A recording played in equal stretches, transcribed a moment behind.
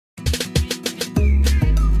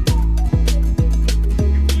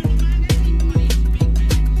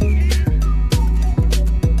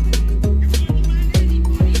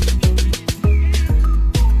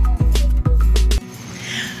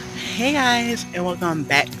guys, and welcome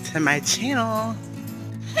back to my channel.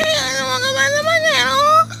 Hey guys, and welcome back to my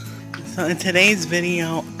channel. So in today's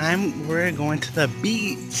video, we're going to the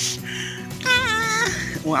beach.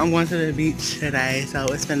 Well, I'm going to the beach today, so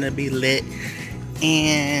it's gonna be lit.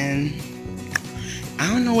 And I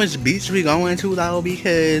don't know which beach we going to though,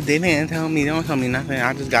 because they don't tell me nothing.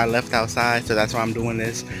 I just got left outside, so that's why I'm doing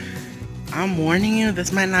this. I'm warning you,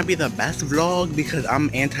 this might not be the best vlog because I'm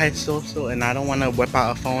antisocial and I don't want to whip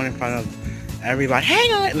out a phone in front of everybody.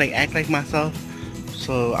 Hey, like act like myself.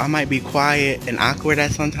 So I might be quiet and awkward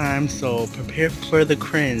at sometimes. So prepare for the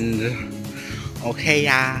cringe. Okay,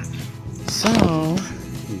 y'all. So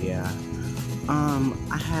yeah,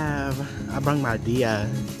 I brought my Dia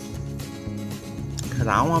because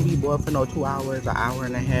I don't want to be bored for no 2 hours, an hour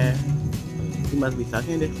and a half. You must be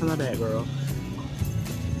sucking dick from the back, girl.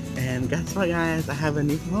 And guess what, guys? I have a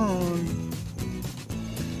new phone.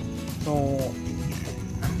 So,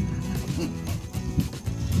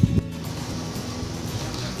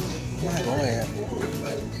 go ahead.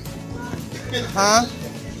 Huh?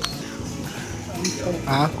 I'm so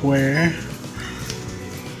awkward.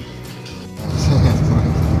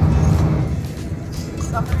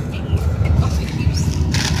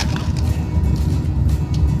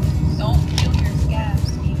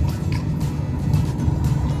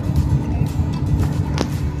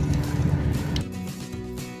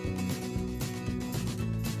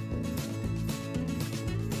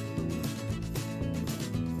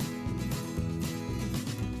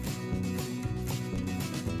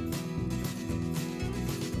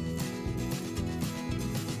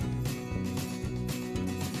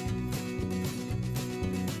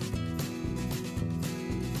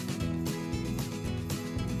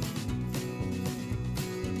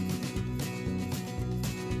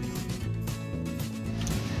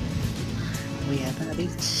 We have a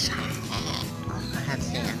beach. I have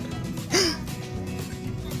sand.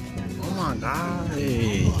 Oh my god.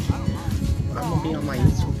 I'm gonna be on my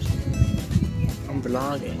YouTube channel. I'm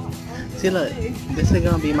vlogging. See, look, this is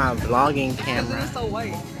gonna be my vlogging camera.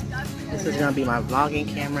 This is gonna be my vlogging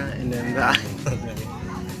camera, and then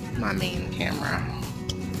my main camera.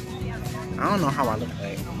 I don't know how I look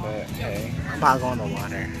like, but hey, I'm about to go in the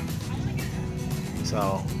water.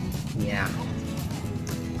 So, yeah.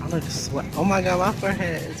 I look sweat. Oh my god, my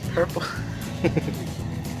forehead is purple.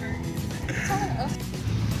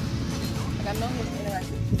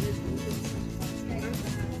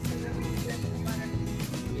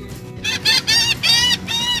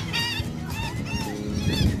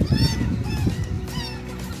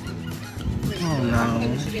 Oh no.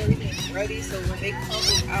 Ready, so when they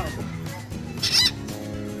come out,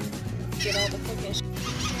 get all the fucking shit.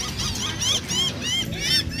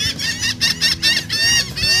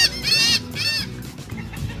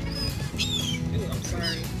 I'm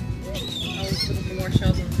sorry. I was putting some more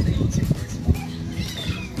shells on the thing.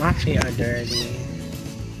 My feet are dirty.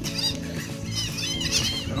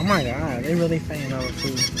 Oh my god, they really fighting over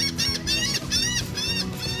food.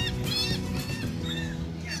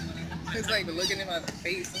 It's like looking in my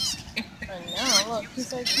face. I know, look,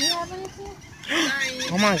 he's like, do you have anything?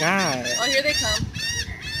 Oh my god. Oh, here they come.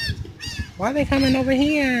 Why are they coming over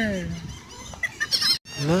here?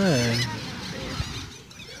 Look.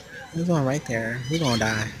 There's one right there. We're gonna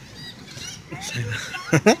die.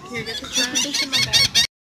 Here, get the fish in my bag.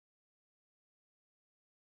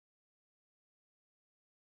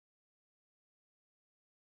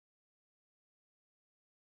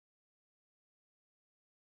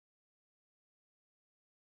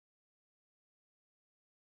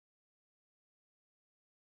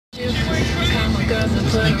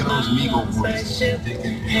 Think of those Migo voices.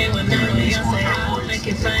 Hey, when I'm on your say, I'll make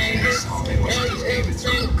it famous. Every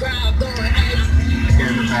single crowd going ape. Here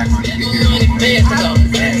in the background, you can hear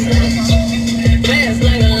fast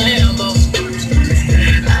like a Lambo.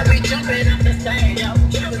 I be jumping up the stage, yo.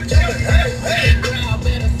 Crowd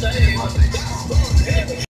better save.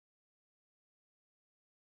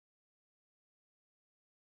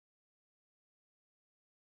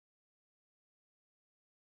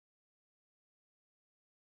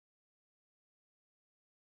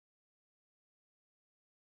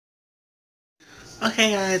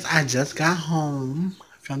 Okay guys, I just got home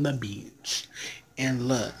from the beach. And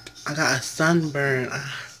look, I got a sunburn.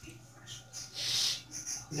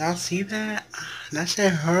 Y'all see that? That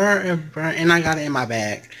shit hurt and burnt. And I got it in my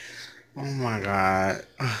bag. Oh my god.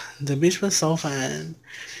 The beach was so fun.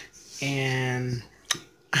 And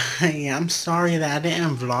yeah, I'm sorry that I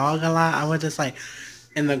didn't vlog a lot. I was just like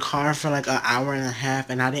in the car for like an hour and a half,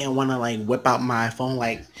 and I didn't want to like whip out my phone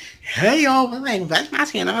like, hey yo, like that's my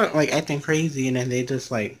skin, like acting crazy, and then they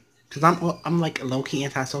just like, cause I'm like low key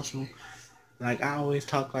antisocial, Like, I always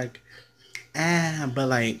talk like, but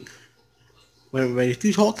like, when if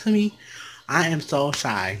you talk to me, I am so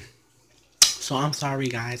shy. So I'm sorry,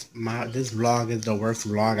 guys. This vlog is the worst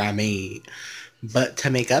vlog I made. But to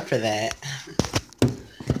make up for that,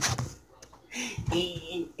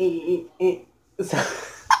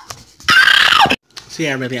 so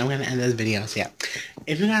yeah, really, I'm gonna end this video. So yeah,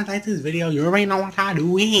 if you guys like this video, you already know what I'm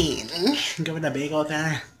doing. Give it a big old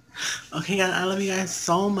thing. Okay, guys, I love you guys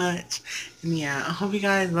so much. And yeah, I hope you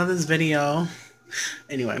guys love this video.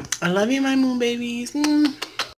 Anyway, I love you, my moon babies.